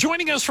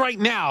Joining us right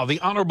now, the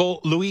Honorable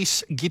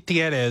Luis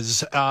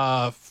Gutiérrez,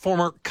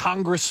 former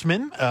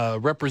congressman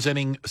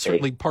representing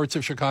certainly parts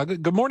of Chicago.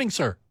 Good morning,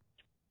 sir.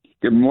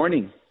 Good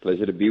morning.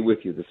 Pleasure to be with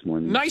you this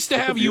morning. Nice to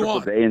have you on.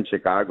 It's a beautiful day in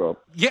Chicago.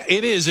 Yeah,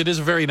 it is. It is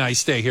a very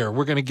nice day here.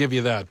 We're going to give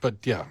you that.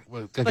 But yeah,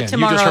 again, but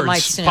tomorrow you just heard it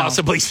might snow.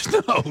 Possibly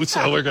snow.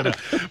 So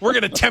we're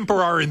gonna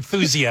temper our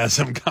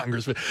enthusiasm,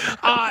 Congressman.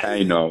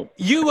 I know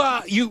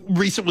you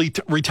recently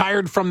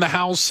retired from the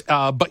House,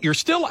 but you're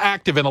still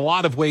active in a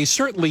lot of ways,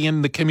 certainly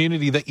in the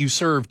community that you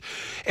served.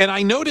 And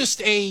I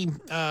noticed a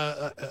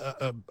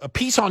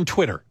piece on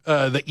Twitter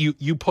that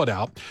you put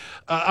out.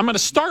 I'm going to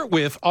start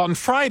with, on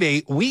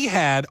Friday we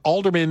had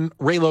Alderman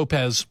Ray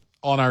Lopez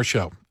on our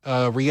show,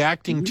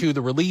 reacting to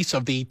the release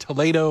of the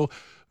Toledo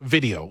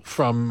video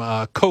from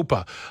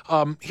COPA.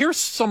 Here's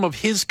some of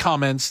his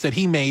comments that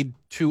he made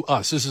to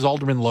us. This is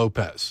Alderman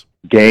Lopez.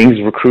 Gangs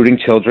recruiting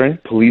children,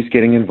 police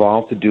getting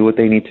involved to do what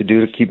they need to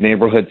do to keep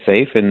neighborhoods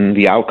safe, and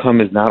the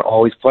outcome is not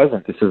always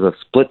pleasant. This is a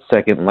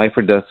split-second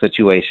life-or-death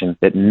situation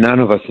that none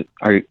of us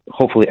are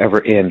hopefully ever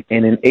in.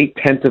 And in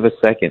 0.8 of a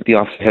second, the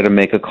officer had to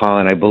make a call,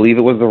 and I believe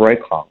it was the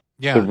right call.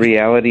 Yeah. The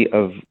reality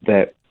of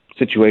that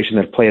situation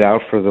that played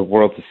out for the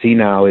world to see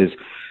now is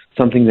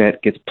something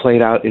that gets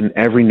played out in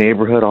every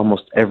neighborhood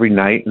almost every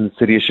night in the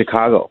city of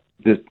Chicago.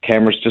 The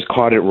cameras just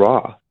caught it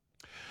raw.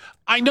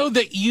 I know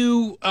that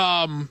you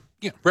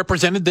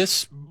represented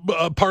this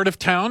part of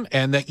town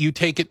and that you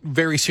take it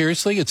very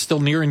seriously. It's still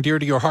near and dear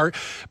to your heart.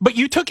 But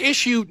you took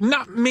issue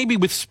not maybe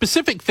with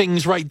specific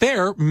things right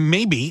there,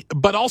 maybe,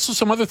 but also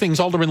some other things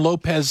Alderman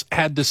Lopez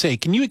had to say.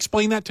 Can you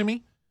explain that to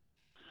me?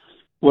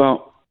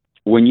 Well,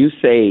 when you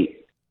say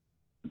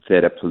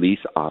that a police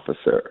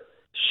officer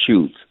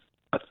shoots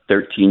a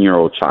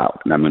 13-year-old child,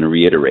 and I'm going to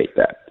reiterate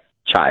that,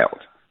 child.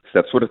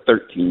 That's what a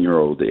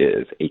 13-year-old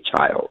is, a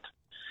child.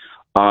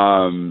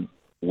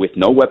 With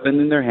no weapon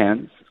in their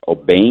hands,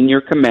 obeying your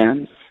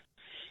commands,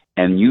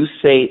 and you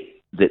say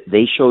that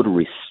they showed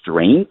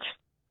restraint.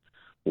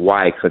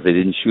 Why? Because they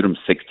didn't shoot him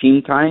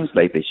 16 times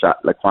like they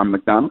shot Laquan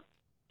McDonald?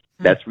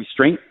 That's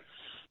restraint?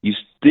 You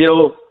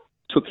still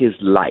took his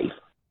life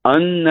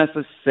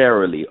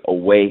unnecessarily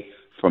away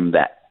from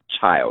that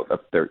child of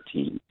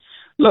 13.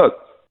 Look,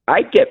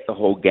 I get the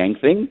whole gang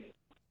thing.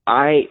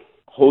 I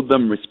hold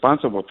them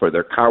responsible for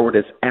their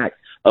cowardice act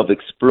of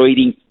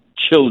exploiting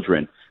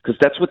children, because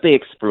that's what they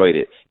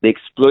exploited. They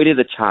exploited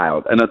a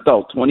child, an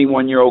adult,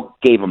 21-year-old,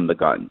 gave him the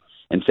gun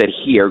and said,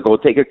 here, go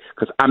take it,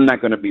 because I'm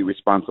not going to be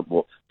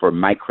responsible for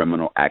my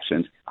criminal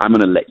actions. I'm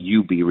going to let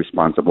you be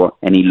responsible.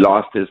 And he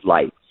lost his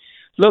life.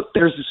 Look,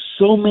 there's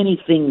so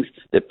many things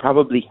that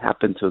probably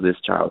happened to this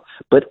child.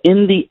 But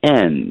in the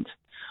end,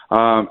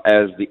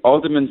 as the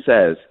alderman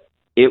says,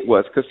 it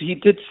was, because he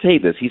did say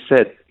this, he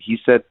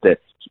said that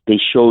they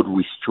showed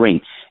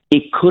restraint.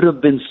 It could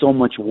have been so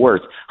much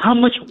worse. How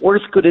much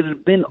worse could it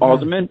have been,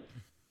 Alderman?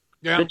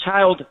 Yeah. The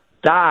child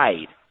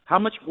died. How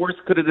much worse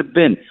could it have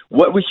been?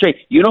 What restraint?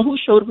 You know who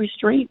showed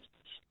restraint?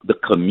 The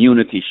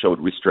community showed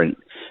restraint.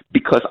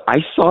 Because I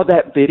saw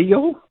that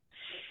video,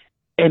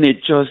 and it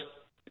just,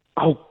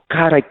 oh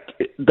God,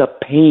 the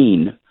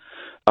pain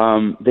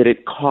that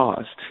it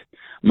caused.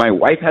 My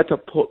wife had to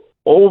pull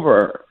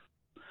over.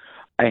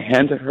 I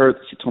handed her,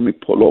 she told me,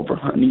 pull over,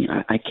 honey.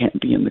 I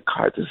can't be in the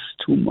car. This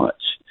is too much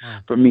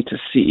for me to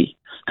see.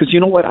 Because you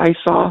know what I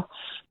saw?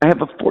 I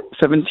have a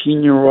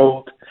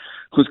 17-year-old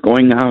who's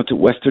going now to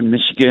Western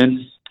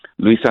Michigan.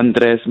 Luis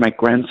Andres, my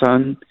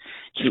grandson.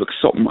 He looks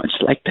so much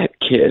like that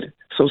kid.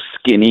 So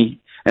skinny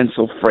and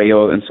so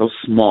frail and so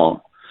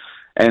small.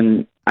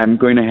 And I'm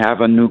going to have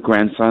a new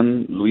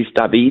grandson, Luis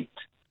David,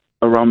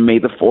 around May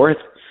the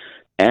 4th.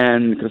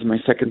 And because my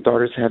second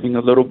daughter's having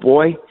a little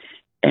boy.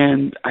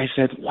 And I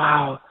said,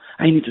 wow,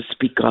 I need to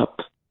speak up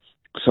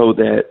so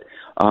that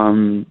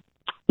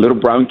little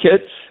brown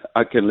kids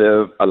can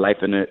live a life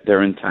in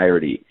their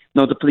entirety.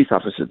 No, the police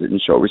officer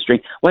didn't show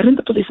restraint. Why didn't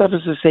the police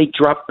officer say,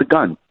 drop the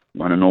gun?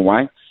 Want to know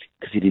why?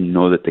 Because he didn't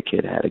know that the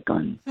kid had a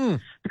gun.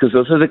 Because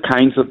those are the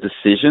kinds of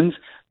decisions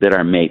that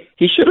are made.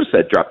 He should have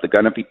said, drop the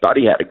gun if he thought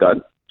he had a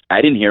gun. I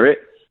didn't hear it.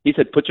 He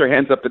said, put your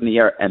hands up in the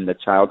air, and the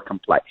child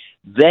complied.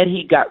 Then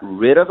he got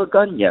rid of a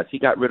gun? Yes, he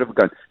got rid of a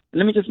gun.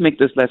 Let me just make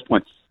this last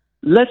point.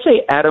 Let's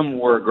say Adam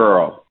were a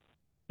girl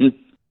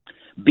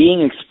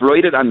being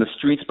exploited on the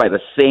streets by the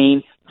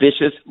same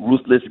vicious,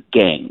 ruthless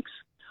gangs,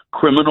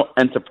 criminal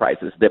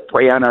enterprises that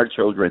prey on our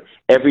children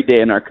every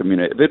day in our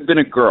community. If it had been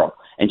a girl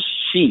and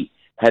she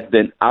had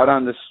been out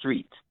on the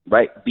street,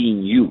 right,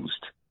 being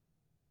used,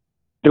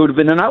 there would have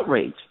been an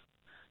outrage.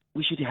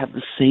 We should have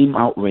the same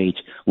outrage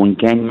when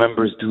gang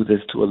members do this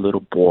to a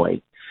little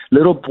boy.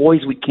 Little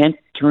boys, we can't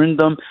turn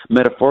them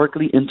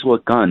metaphorically into a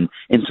gun,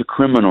 into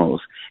criminals,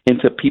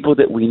 into people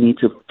that we need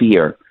to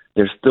fear.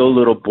 They're still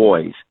little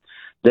boys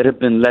that have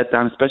been let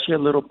down, especially a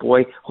little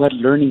boy who had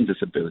learning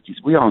disabilities.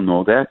 We all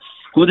know that.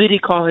 Who did he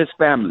call his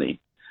family?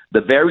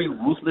 The very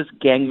ruthless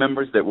gang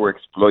members that were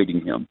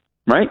exploiting him,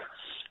 right?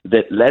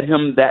 That led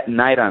him that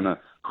night on a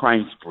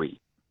crime spree.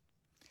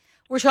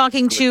 We're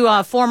talking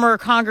to former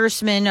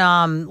Congressman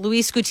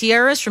Luis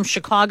Gutiérrez from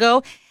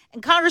Chicago.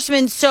 And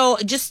Congressman, so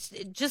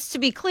just to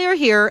be clear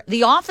here,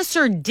 the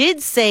officer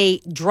did say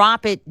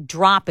drop it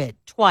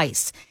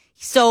twice.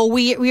 So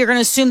we are going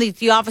to assume that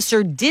the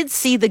officer did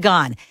see the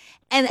gun.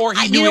 And or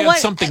he knew he had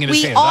something in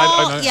his hand.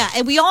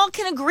 And we all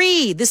can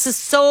agree this is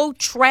so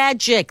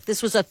tragic.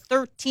 This was a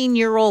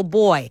 13-year-old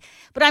boy.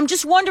 But I'm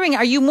just wondering,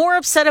 are you more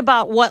upset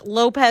about what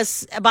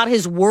Lopez, about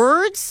his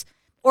words,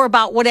 or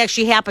about what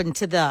actually happened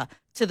to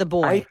the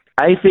boy?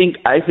 I think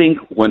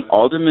when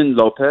Alderman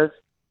Lopez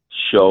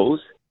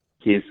shows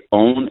his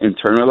own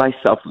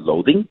internalized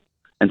self-loathing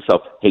and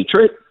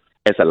self-hatred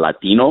as a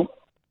Latino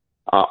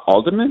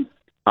alderman,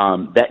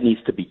 that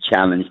needs to be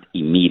challenged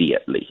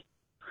immediately.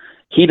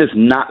 He does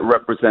not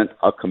represent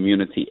a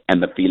community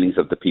and the feelings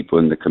of the people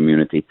in the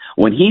community.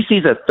 When he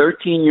sees a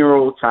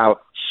 13-year-old child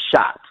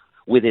shot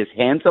with his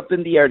hands up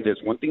in the air, there's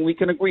one thing we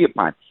can agree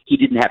upon. He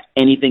didn't have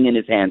anything in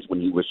his hands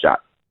when he was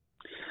shot.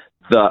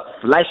 The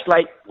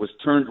flashlight was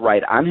turned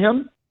right on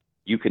him.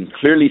 You can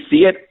clearly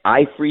see it.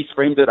 I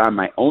freeze-framed it on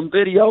my own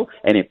video,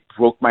 and it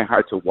broke my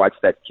heart to watch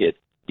that kid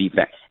be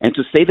back. And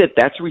to say that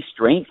that's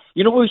restraint,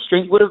 you know what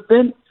restraint would have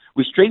been?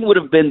 Restraint would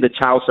have been the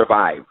child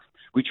survived.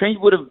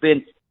 Restraint would have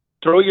been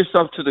throw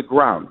yourself to the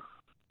ground,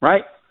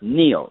 right?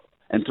 Kneel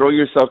and throw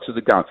yourself to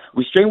the ground.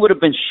 Restraint would have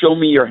been show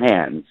me your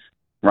hands,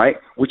 right?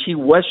 Which he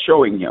was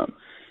showing him.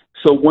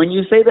 So when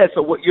you say that,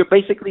 so what you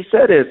basically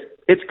said is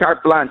it's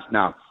carte blanche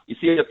now. You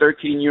see a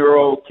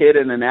 13-year-old kid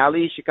in an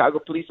alley, Chicago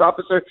police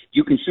officer,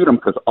 you can shoot him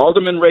because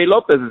Alderman Ray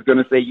Lopez is going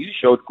to say you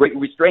showed great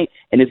restraint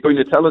and is going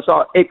to tell us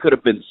all it could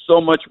have been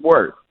so much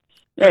worse.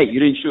 Hey,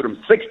 you didn't shoot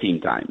him 16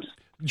 times.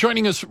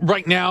 Joining us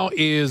right now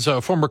is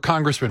former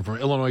Congressman from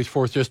Illinois'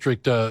 4th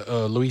District,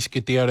 Luis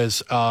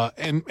Gutiérrez.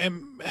 And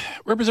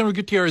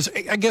Representative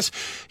Gutiérrez, I guess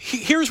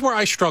here's where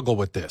I struggle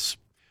with this,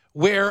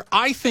 where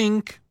I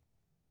think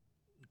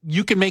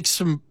you can make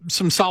some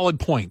solid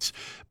points.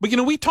 But,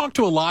 we talked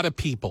to a lot of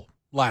people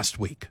last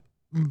week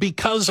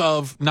because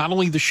of not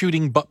only the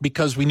shooting, but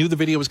because we knew the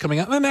video was coming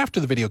out and then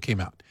after the video came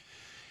out.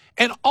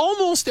 And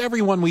almost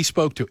everyone we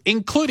spoke to,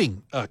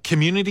 including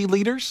community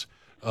leaders,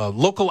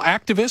 local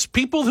activists,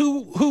 people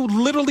who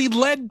literally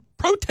led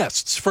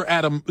protests for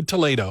Adam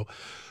Toledo,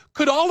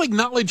 could all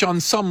acknowledge on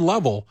some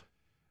level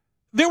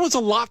there was a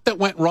lot that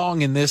went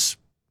wrong in this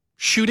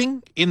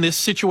shooting, in this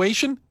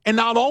situation, and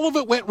not all of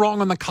it went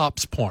wrong on the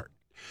cops' part.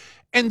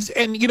 And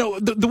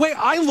the way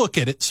I look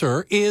at it,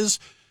 sir, is,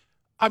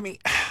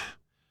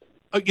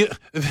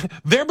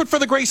 there but for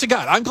the grace of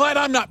God. I'm glad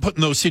I'm not put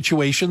in those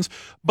situations,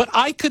 but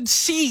I could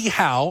see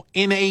how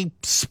in a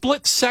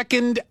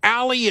split-second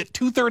alley at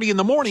 2:30 in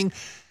the morning,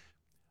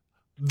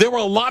 there were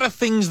a lot of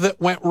things that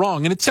went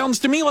wrong. And it sounds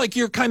to me like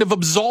you're kind of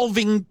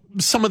absolving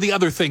some of the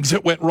other things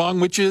that went wrong,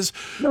 which is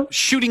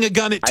shooting a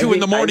gun at 2 in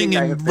the morning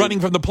and running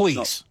from the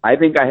police. No, I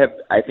think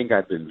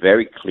I've been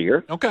very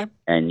clear. Okay.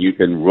 And you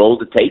can roll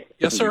the tape.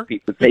 Yes, sir.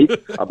 Repeat the tape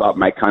about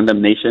my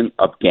condemnation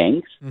of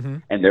gangs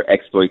and their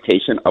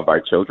exploitation of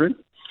our children.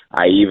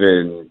 I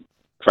even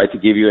tried to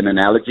give you an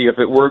analogy if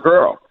it were a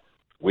girl,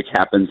 which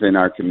happens in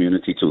our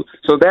community too.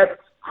 So that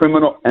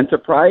criminal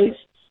enterprise,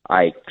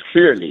 I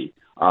clearly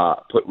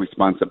put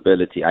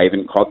responsibility. I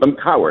even called them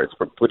cowards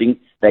for putting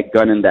that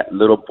gun in that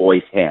little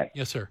boy's hand.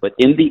 Yes, sir. But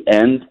in the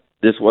end,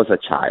 this was a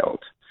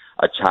child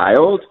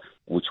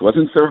which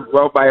wasn't served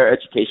well by our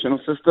educational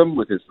system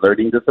with his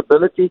learning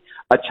disability,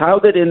 a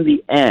child that in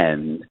the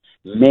end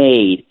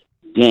made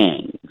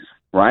gangs,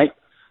 right?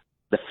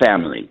 The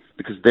family,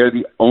 because they're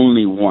the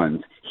only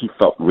ones he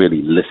felt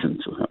really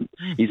listened to him.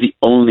 He's the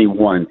only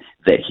one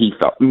that he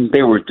felt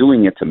they were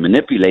doing it to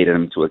manipulate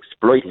him, to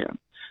exploit him.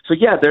 So,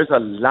 yeah, there's a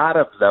lot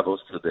of levels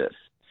to this.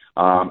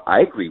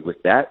 I agree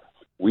with that.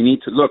 We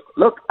need to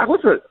look. I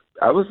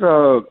was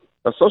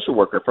a social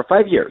worker for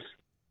 5 years,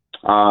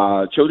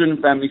 children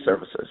and family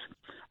services.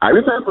 I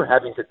remember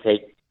having to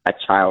take a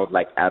child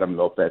like Adam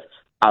Lopez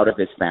out of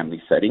his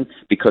family setting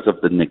because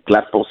of the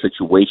neglectful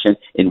situation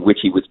in which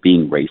he was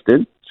being raised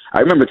in.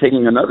 I remember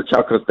taking another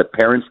child because the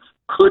parents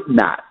could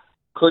not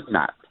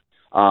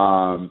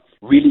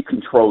really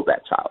control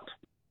that child,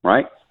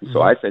 right?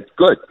 So I said,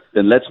 good,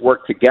 then let's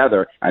work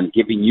together on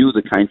giving you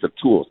the kinds of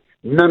tools.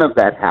 None of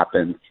that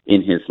happened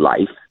in his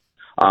life.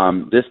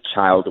 This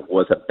child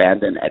was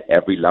abandoned at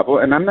every level,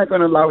 and I'm not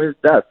going to allow his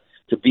death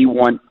to be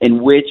one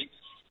in which,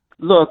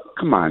 look,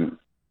 come on.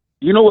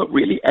 You know what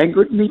really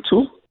angered me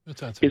too?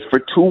 Is for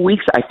 2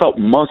 weeks I felt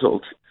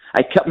muzzled.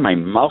 I kept my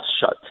mouth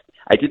shut.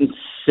 I didn't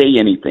say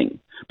anything.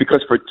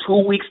 Because for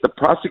 2 weeks, the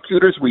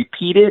prosecutors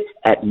repeated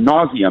ad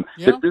nauseum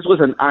that this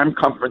was an armed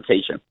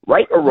confrontation,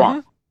 right or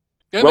wrong.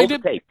 Yeah, roll the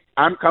tape.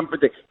 Armed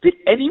confrontation. Did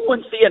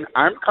anyone see an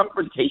armed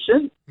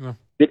confrontation? Yeah.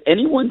 Did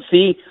anyone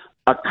see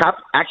a cop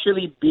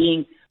actually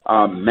being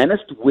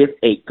menaced with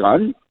a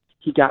gun?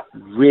 He got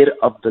rid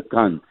of the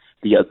gun.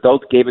 The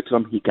adult gave it to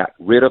him. He got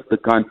rid of the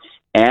gun,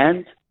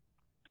 and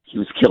he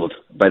was killed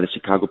by the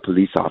Chicago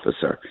police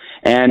officer.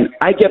 And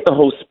I get the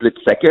whole split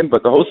second,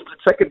 but the whole split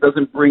second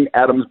doesn't bring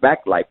Adam's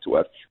back life to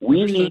us.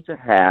 We need to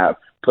have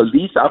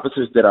police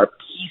officers that are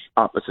peace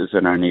officers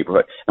in our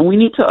neighborhood. And we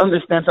need to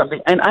understand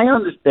something. And I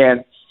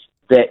understand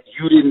that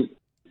you didn't,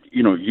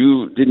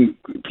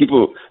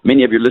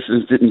 many of your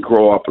listeners didn't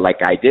grow up like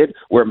I did,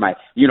 where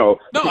No,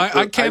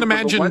 I can't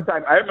imagine.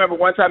 I remember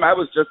one time I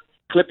was just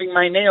clipping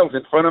my nails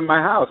in front of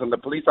my house, and the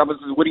police officer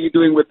said, "What are you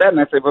doing with that?" And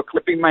I said, "Well,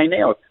 clipping my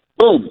nails."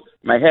 Boom,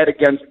 my head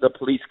against the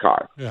police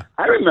car. Yeah.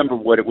 I remember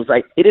what it was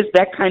like. It is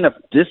that kind of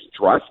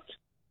distrust,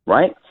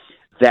 right?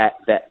 That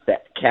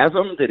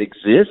chasm that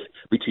exists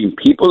between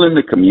people in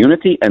the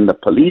community and the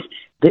police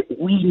that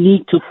we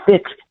need to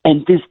fix,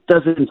 and this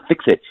doesn't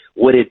fix it.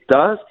 What it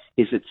does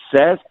is it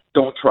says,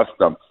 don't trust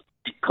them,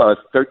 because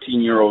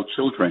 13-year-old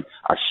children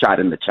are shot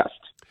in the chest.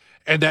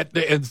 And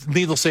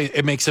needless to say,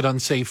 it makes it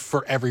unsafe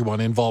for everyone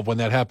involved when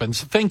that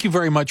happens. Thank you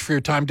very much for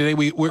your time today.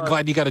 We're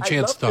glad you got a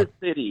chance to talk. I love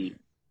this city.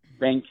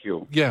 Thank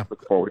you. Yeah.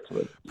 Look forward to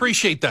it.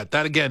 Appreciate that.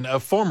 That, again,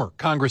 former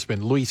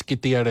Congressman Luis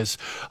Gutiérrez,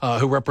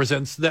 who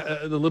represents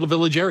the little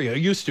village area,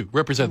 used to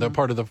represent that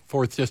part of the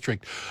 4th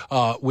District,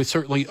 with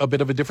certainly a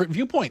bit of a different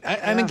viewpoint.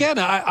 And again,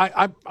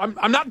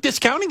 I'm not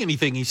discounting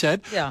anything he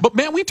said. Yeah. But,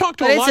 man, we talked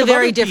to a lot of It's a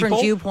very other different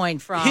people.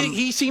 viewpoint from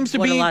He seems to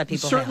what be a lot of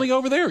people certainly have.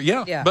 over there.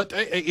 Yeah. But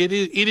it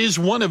is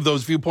one of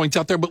those viewpoints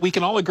out there. But we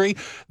can all agree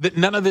that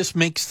none of this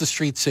makes the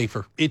streets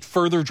safer. It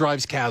further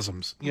drives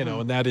chasms,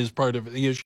 and that is part of the issue.